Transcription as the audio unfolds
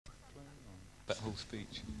that whole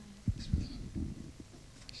speech. You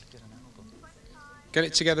should get an album. Get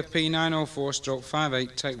It Together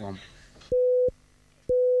P904/58, take one.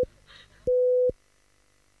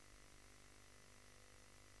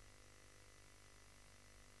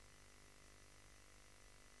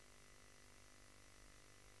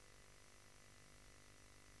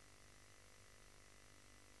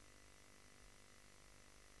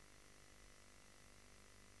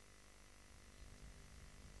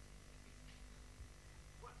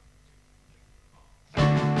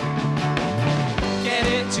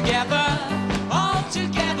 Together, all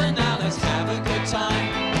together, now let's have a good time.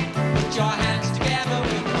 Put your hands together,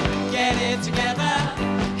 we can get it together.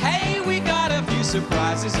 Hey, we got a few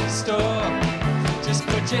surprises in store. Just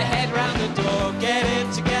put your head round the door, get it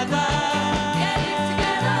together. Get it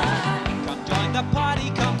together. Come join the party,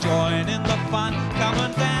 come join in the fun. Come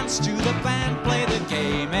and dance to the band, play the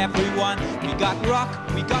game, everyone. We got rock,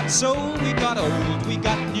 we got soul, we got old, we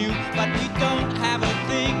got new, but we don't have a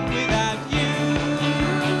thing without you.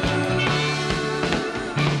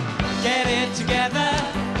 Get it together,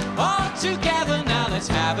 all together, now let's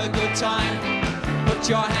have a good time. Put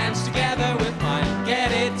your hands together with mine,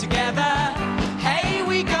 get it together. Hey,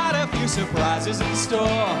 we got a few surprises in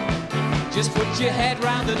store. Just put your head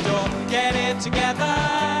round the door, get it together.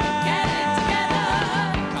 Get it together.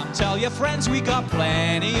 Come tell your friends we got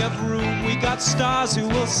plenty of room. We got stars who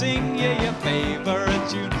will sing you your favorite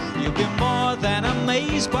tune. You'll be more than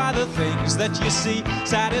amazed by the things that you see.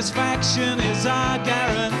 Satisfaction is our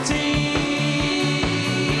guarantee.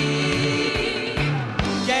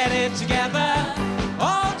 Get it together,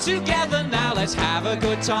 all together, now let's have a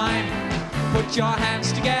good time. Put your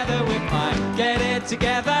hands together with mine, get it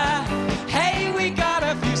together. Hey, we got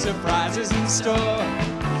a few surprises in store.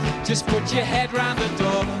 Just put your head round the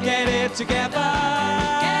door, get it together.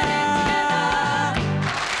 Get it together.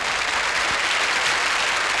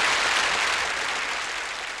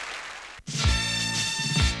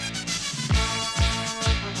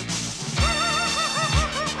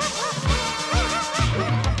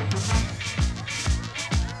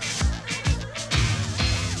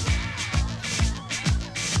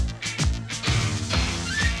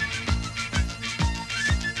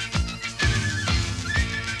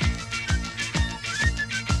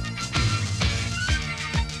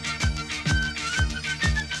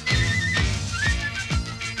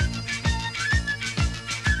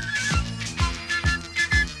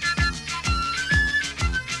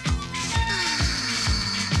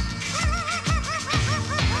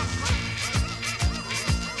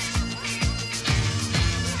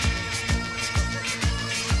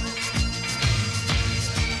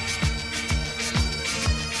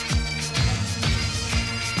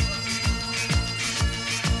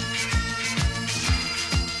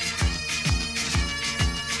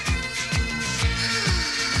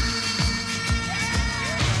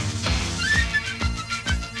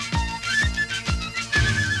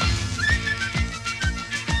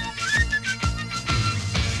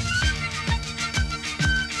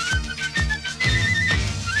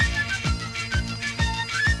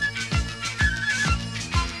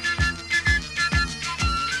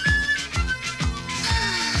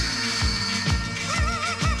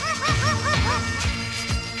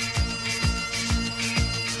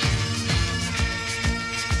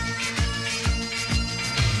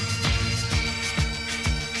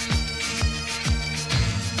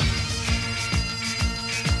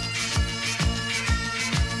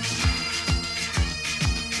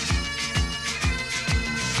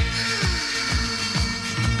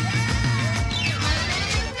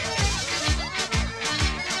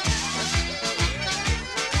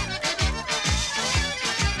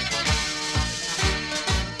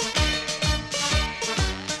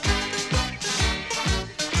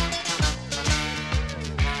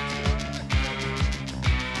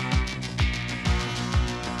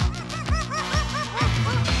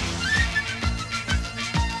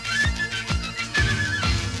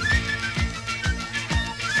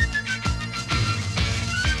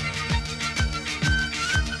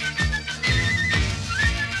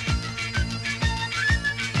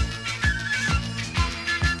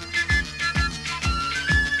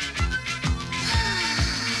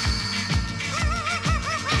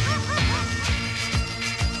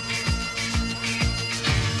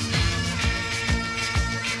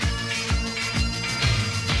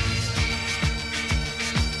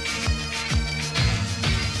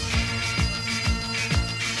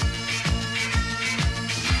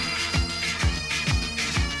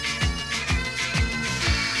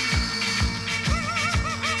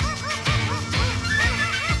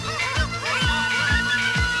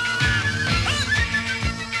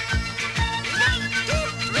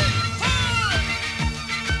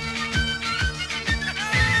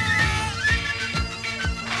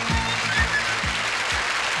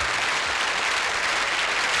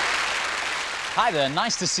 Hi there,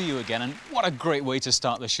 nice to see you again, and what a great way to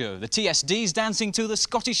start the show. The TSDs dancing to the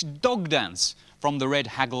Scottish dog dance from the Red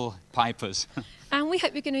Haggle Pipers. And we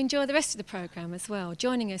hope you're going to enjoy the rest of the programme as well.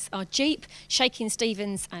 Joining us are Jeep, Shakin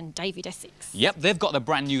Stevens and David Essex. Yep, they've got the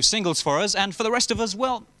brand new singles for us, and for the rest of us,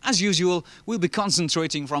 well, as usual, we'll be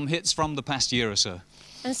concentrating from hits from the past year or so.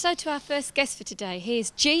 And so to our first guest for today, here's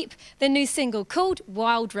Jeep, the new single called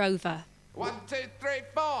Wild Rover. 1, 2, 3,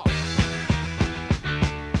 4.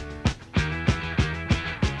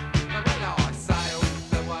 Well, I sailed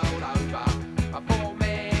the world over for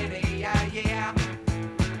many a year,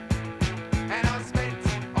 and I spent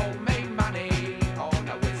all my money on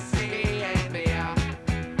a whiskey and beer.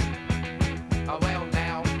 Oh, well,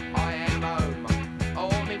 now I am home,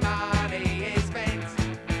 all my money is spent,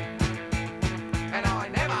 and I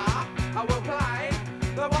never will play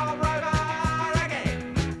the Wild Rover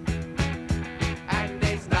again. And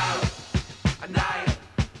there's no, nay,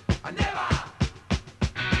 never,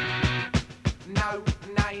 no,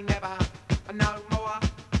 nay, never, no more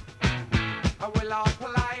will I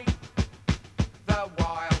play the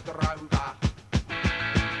Wild Rover.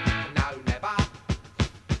 No, never,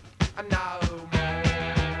 no more.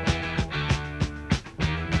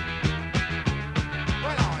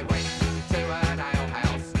 Well, I went to an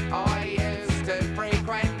alehouse I used to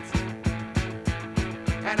frequent,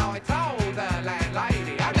 and I told the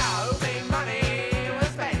landlady, oh no, the money was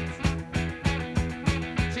spent.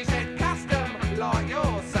 She said, custom like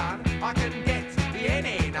your son, I can get you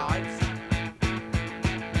any night,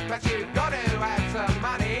 but you've got to have some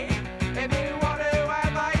money if you want to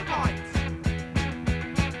have a pint.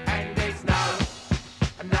 And there's no,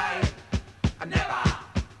 nay, never,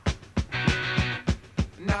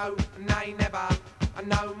 no, nay, never,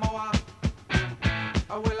 no more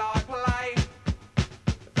will I play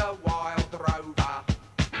the Wild Rover.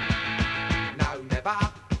 No, never,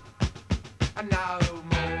 no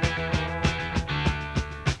more.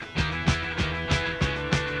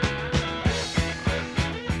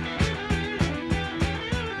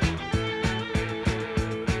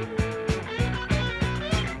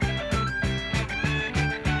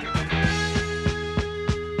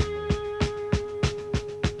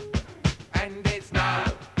 And it's no,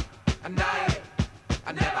 nay,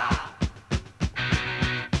 never,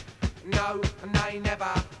 no, nay,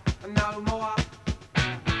 never, no more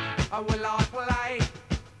will I play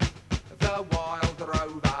the Wild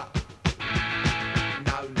Rover.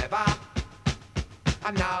 No, never,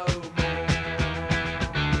 no more.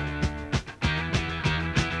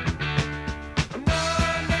 No,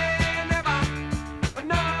 nay, never,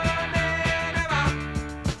 no, nay, never,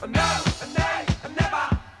 no, nay, never,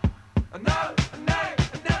 no, nay, never,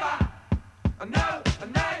 no, nay,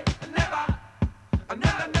 never,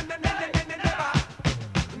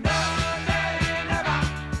 no, never,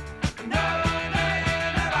 no, nay, never, no, nay,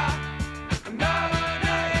 never, no,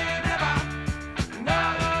 nay, never, no,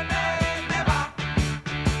 nay, never.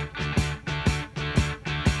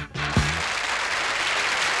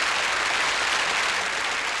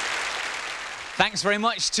 Thanks very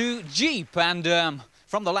much to Jeep, and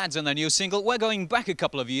from the lads and their new single, we're going back a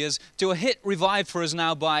couple of years to a hit revived for us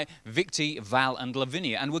now by Victi, Val and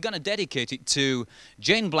Lavinia, and we're going to dedicate it to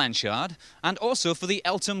Jane Blanchard and also for the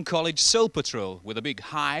Eltham College Soul Patrol with a big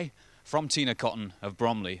hi from Tina Cotton of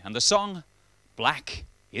Bromley, and the song Black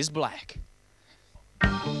is Black.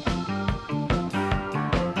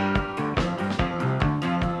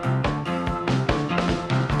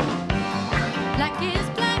 Black is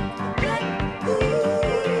black, black,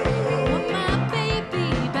 ooh, want my baby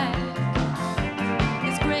back.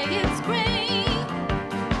 It's gray,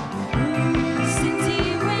 ooh, since he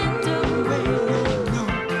went away.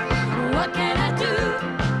 What can I do?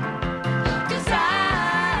 'Cause I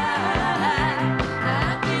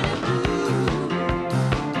can't move.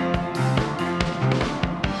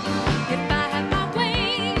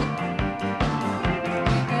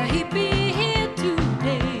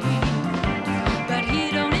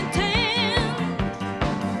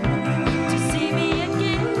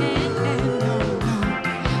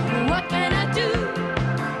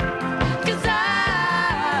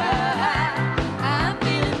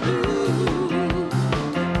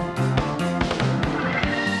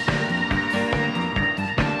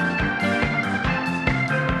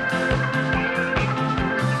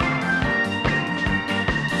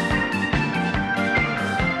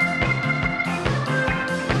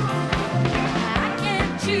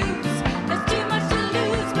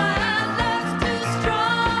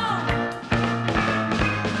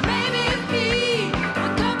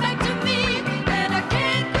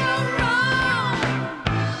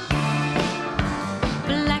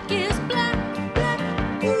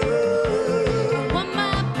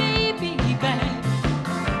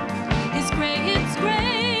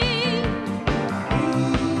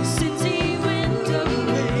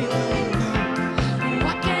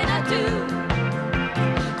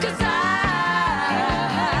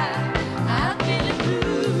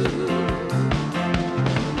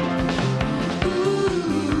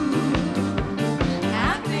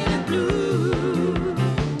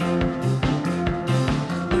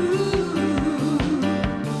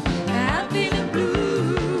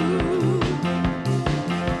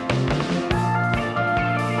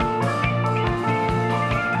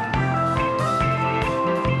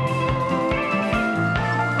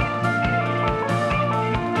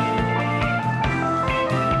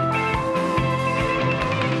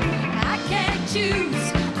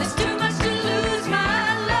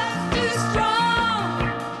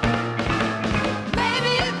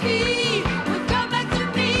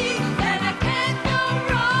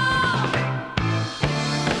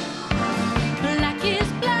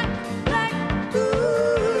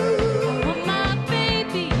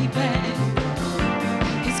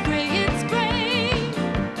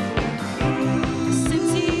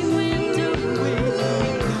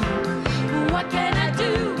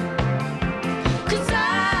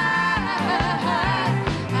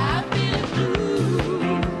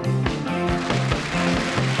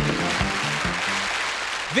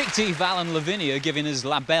 Victi, Val and Lavinia giving us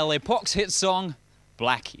La Belle Époque's hit song,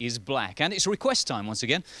 Black is Black. And it's request time once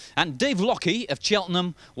again. And Dave Lockie of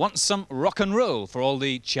Cheltenham wants some rock and roll for all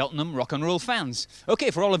the Cheltenham rock and roll fans.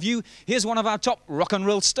 OK, for all of you, here's one of our top rock and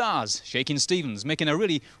roll stars, Shakin Stevens, making a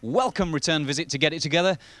really welcome return visit to Get It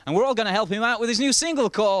Together. And we're all going to help him out with his new single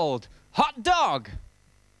called Hot Dog.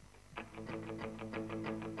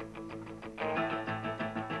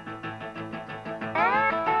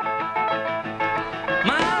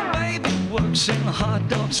 My baby works in a hot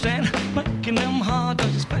dog stand, making them hot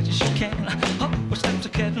dogs as fast as she can. Up steps a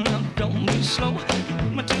cat and up, don't be slow.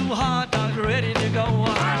 My 2 hot dogs ready to go.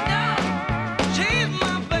 Hot dog, she's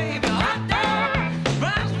my baby. Hot dog,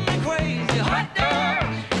 drives me crazy. Hot dog,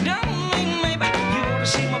 don't make me back. You ought to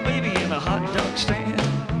see my baby in a hot dog stand.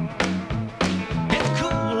 It's cool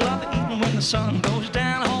of the evening when the sun goes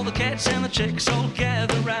down. All the cats and the chicks all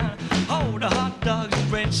gather round. Oh, the hot dogs and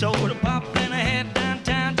bread soda pop and a head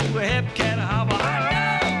downtown to a hip cat hop. Hot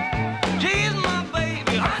dog, she's my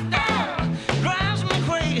baby. Hot dog, drives me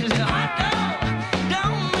crazy. Hot dog,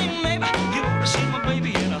 don't mean maybe you ought to see my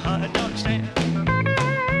baby in a hot dog stand.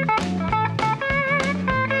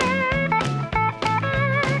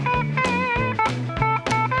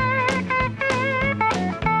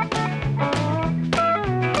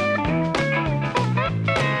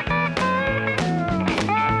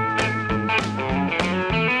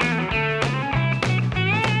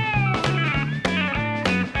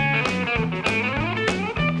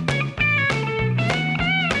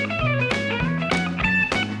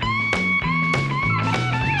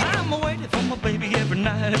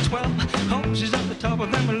 Night at 12, hope she's at the top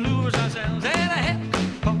of them and lose ourselves. And I head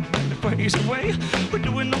pop in the crazy way. We're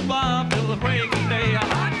doing the bob till the break of day.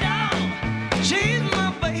 Hot dog, she's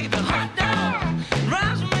my baby. Hot dog,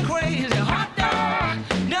 drives me crazy. Hot dog,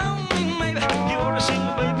 don't mean maybe you ought to see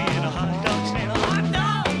my baby in a hot dog stand. Hot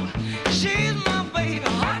dog, she's my baby.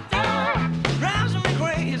 Hot dog, drives me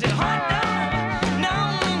crazy. Hot dog,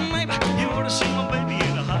 don't mean maybe you ought to see my baby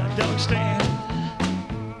in a hot dog stand.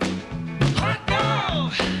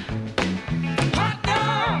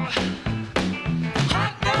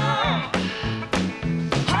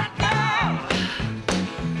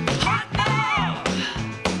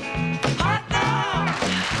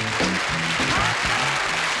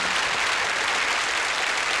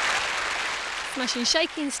 Smashing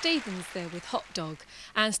Shakin Stevens there with Hot Dog.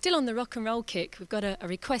 And still on the rock and roll kick, we've got a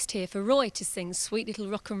request here for Roy to sing Sweet Little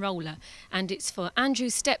Rock and Roller. And it's for Andrew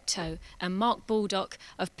Steptoe and Mark Baldock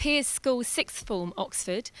of Piers School 6th Form,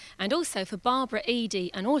 Oxford. And also for Barbara Eady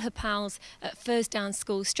and all her pals at Fursdown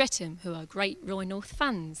School, Streatham, who are great Roy North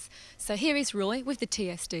fans. So here is Roy with the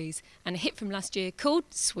TSDs and a hit from last year called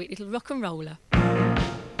Sweet Little Rock and Roller.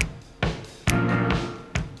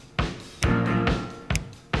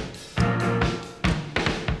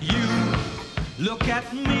 Look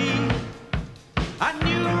at me, I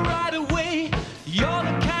knew right away, you're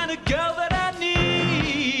the kind of girl that I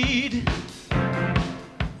need.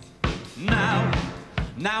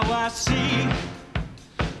 Now I see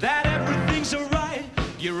that everything's alright,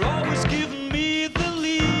 you're always giving me the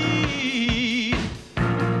lead.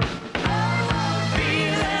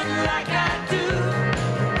 Feeling like I do,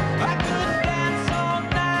 I could dance all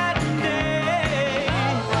night and day.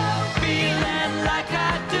 Feeling like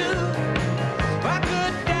I do, I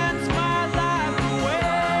could dance my life away.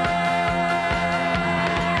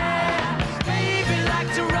 Baby like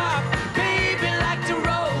to rock, baby like to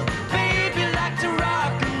roll, baby like to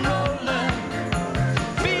rock and roll.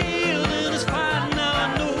 Feeling is fine now,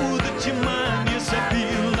 I know that you're mine. Yes, I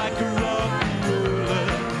feel like a rock and roller.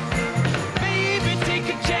 Baby, take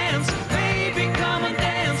a chance, baby, come and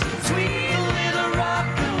dance, sweet little rock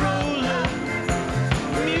and roller.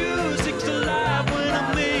 Music's alive when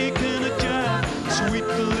I'm making a jive. Sweet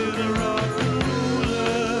little rock and roller,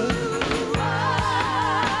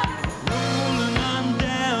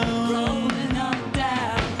 rolling on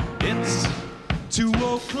down. It's 2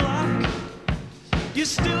 o'clock. You're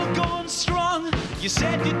still going strong. You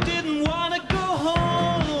said you didn't want to go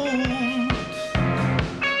home.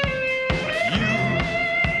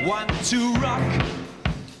 You want to rock?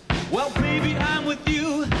 Well, baby, I'm with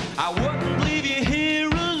you. I wouldn't leave you here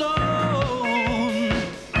alone.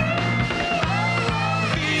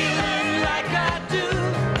 Feeling like I do,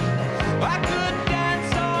 I could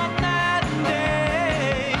dance all night and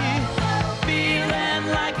day. Feeling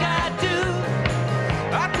like I do,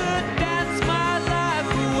 I could dance my life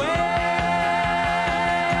away.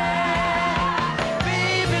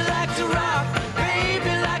 Baby like to rock,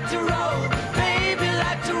 baby like to roll, baby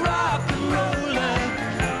like to rock and roll.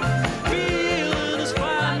 Feeling is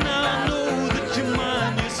fine now, I know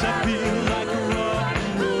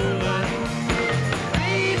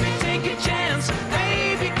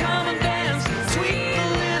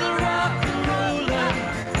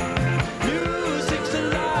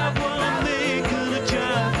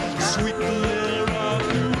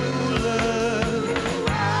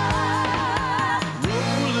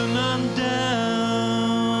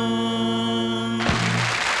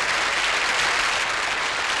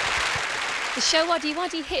the show Waddy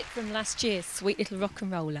Waddy hit from last year, Sweet Little Rock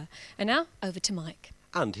and Roller. And now, over to Mike.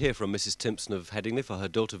 And hear from Mrs Timpson of Headingley for her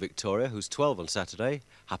daughter Victoria, who's 12 on Saturday.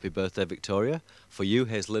 Happy birthday, Victoria. For you,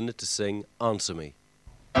 here's Linda to sing Answer Me.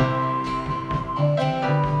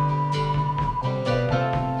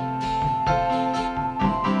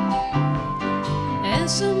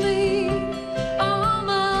 Answer me, oh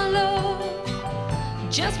my love,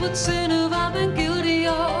 just what sin have I been guilty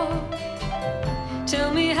of?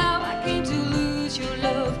 Tell me how I came to lose your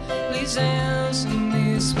love. Please answer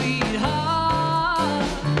me, sweetheart.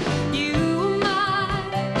 You were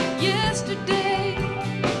mine yesterday.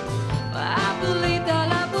 I believed our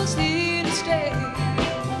love was here to stay.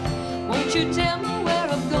 Won't you tell me where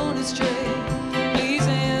I've gone astray? Please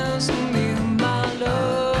answer me, my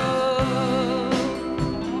love.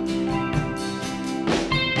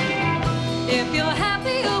 If you're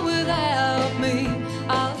happier without me,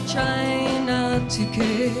 I'll try not to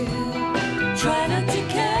care. Try not to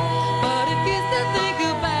care. But if you still think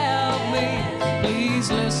about me, please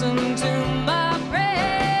listen to my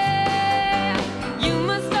prayer. You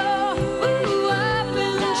must know who I've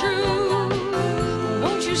been true.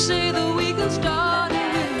 Won't you say that we can start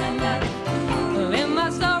anew? In my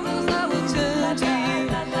sorrows I will turn to you.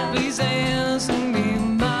 Please answer me,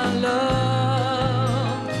 my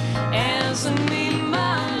love. Answer me,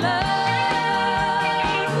 my love.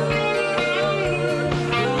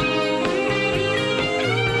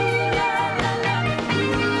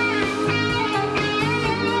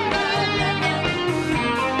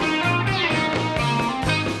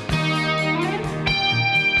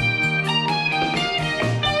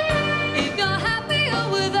 If you're happier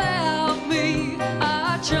without me,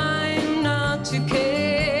 I try not to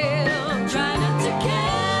care. Try not to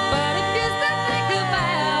care. But if you still think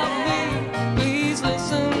about me, please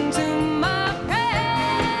listen to my prayer.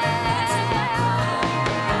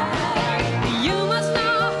 You must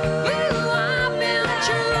know who I've been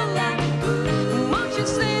true. Won't you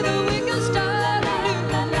say that we can start anew?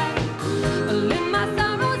 In my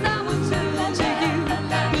sorrows I will turn to you.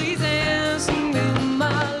 Please answer me,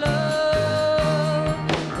 my love.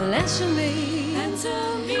 Answer me, answer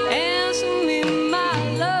me, my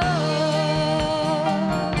love.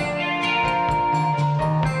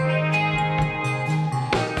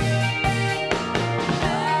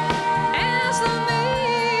 Answer me,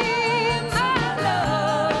 my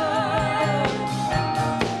love.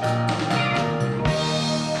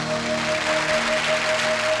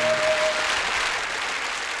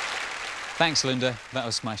 Thanks, Linda. That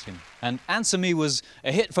was smashing. And Answer Me was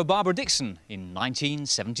a hit for Barbara Dixon in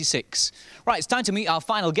 1976. Right, it's time to meet our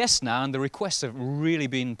final guests now, and the requests have really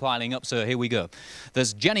been piling up, so here we go.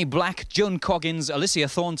 There's Jenny Black, Joan Coggins, Alicia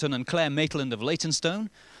Thornton and Claire Maitland of Leytonstone.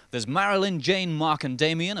 There's Marilyn, Jane, Mark and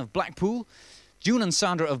Damien of Blackpool. June and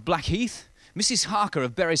Sandra of Blackheath. Mrs Harker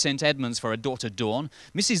of Bury St Edmunds for her daughter Dawn,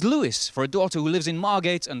 Mrs Lewis for a daughter who lives in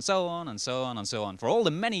Margate, and so on and so on and so on. For all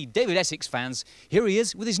the many David Essex fans, here he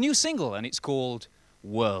is with his new single, and it's called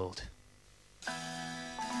World.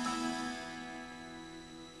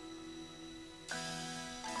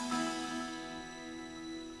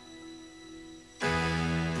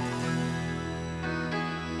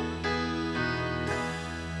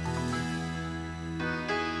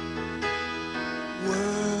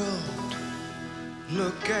 World,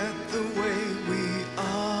 look at the way we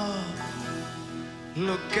are.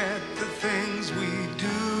 Look at the things we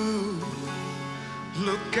do.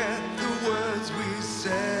 Look at the words we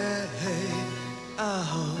say.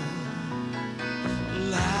 Oh,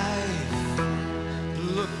 life.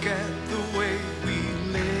 Look at the way we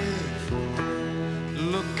live.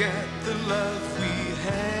 Look at the love we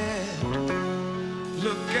had.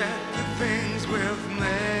 Look at the things we've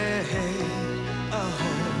made. Oh,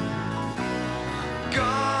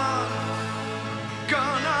 gone,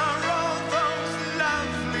 gone are all those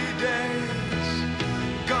lovely days.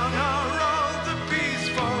 Gone are all the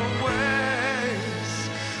peaceful ways.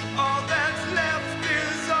 All that's left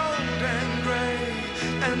is old and gray,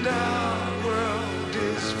 and our world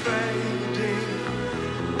is fading.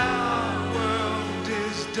 Our world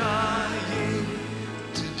is dying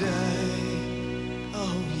today.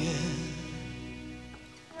 Oh yeah.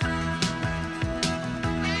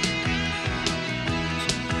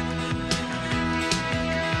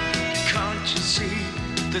 Can't you see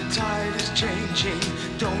the tide is changing?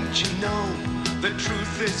 Don't you know the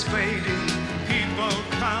truth is fading? People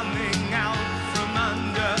coming out from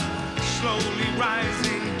under, slowly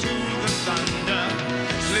rising to the thunder.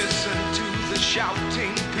 Listen to the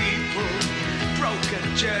shouting people, broken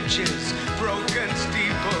churches, broken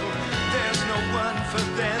steeple. There's no one for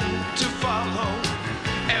them to follow.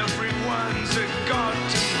 Everyone's a god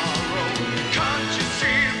tomorrow.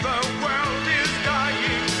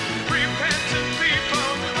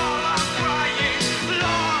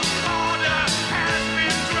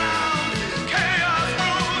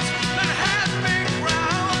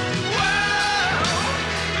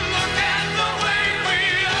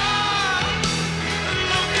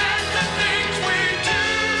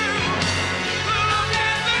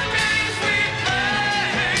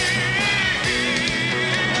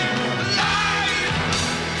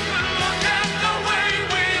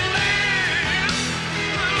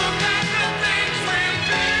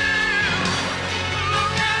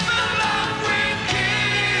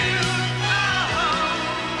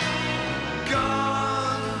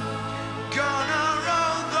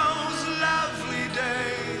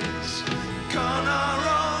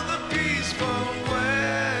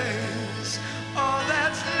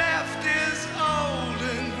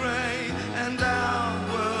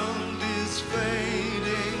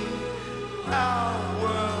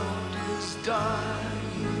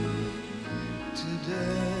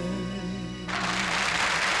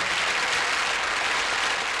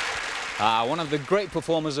 One of the great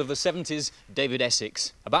performers of the 70s, David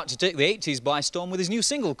Essex, about to take the 80s by storm with his new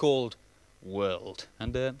single called World.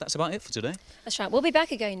 And that's about it for today. That's right. We'll be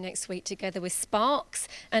back again next week together with Sparks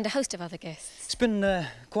and a host of other guests. It's been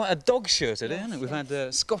quite a dog show today, hasn't it? We've had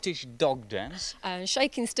a Scottish dog dance. And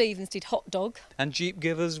Shakin Stevens did Hot Dog. And Jeep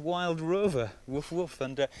gave us Wild Rover. Woof woof.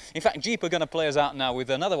 And in fact, Jeep are going to play us out now with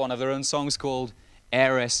another one of their own songs called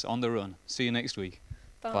Heiress On The Run. See you next week.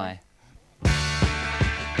 Bye. Bye.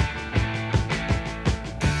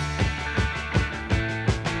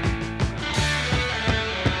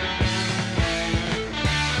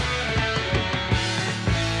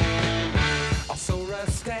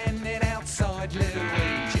 Standing outside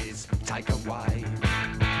Louise's takeaway,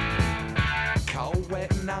 cold,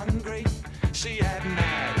 wet and hungry, she hadn't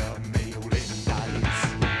had a meal in days.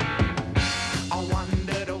 I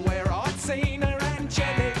wondered where I'd seen her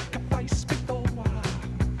angelic face before.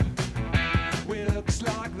 Well, looks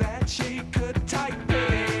like that she could take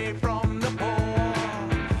pity from the poor.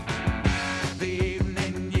 The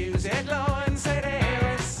evening news headline said,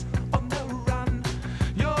 Heiress on the run,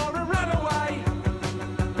 you're a runaway.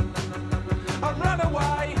 Run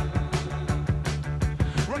away,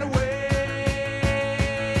 run away.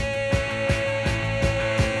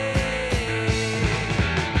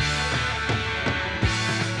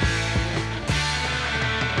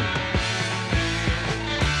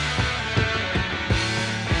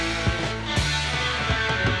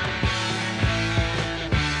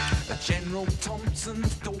 The General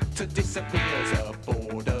Thompson's daughter disappears.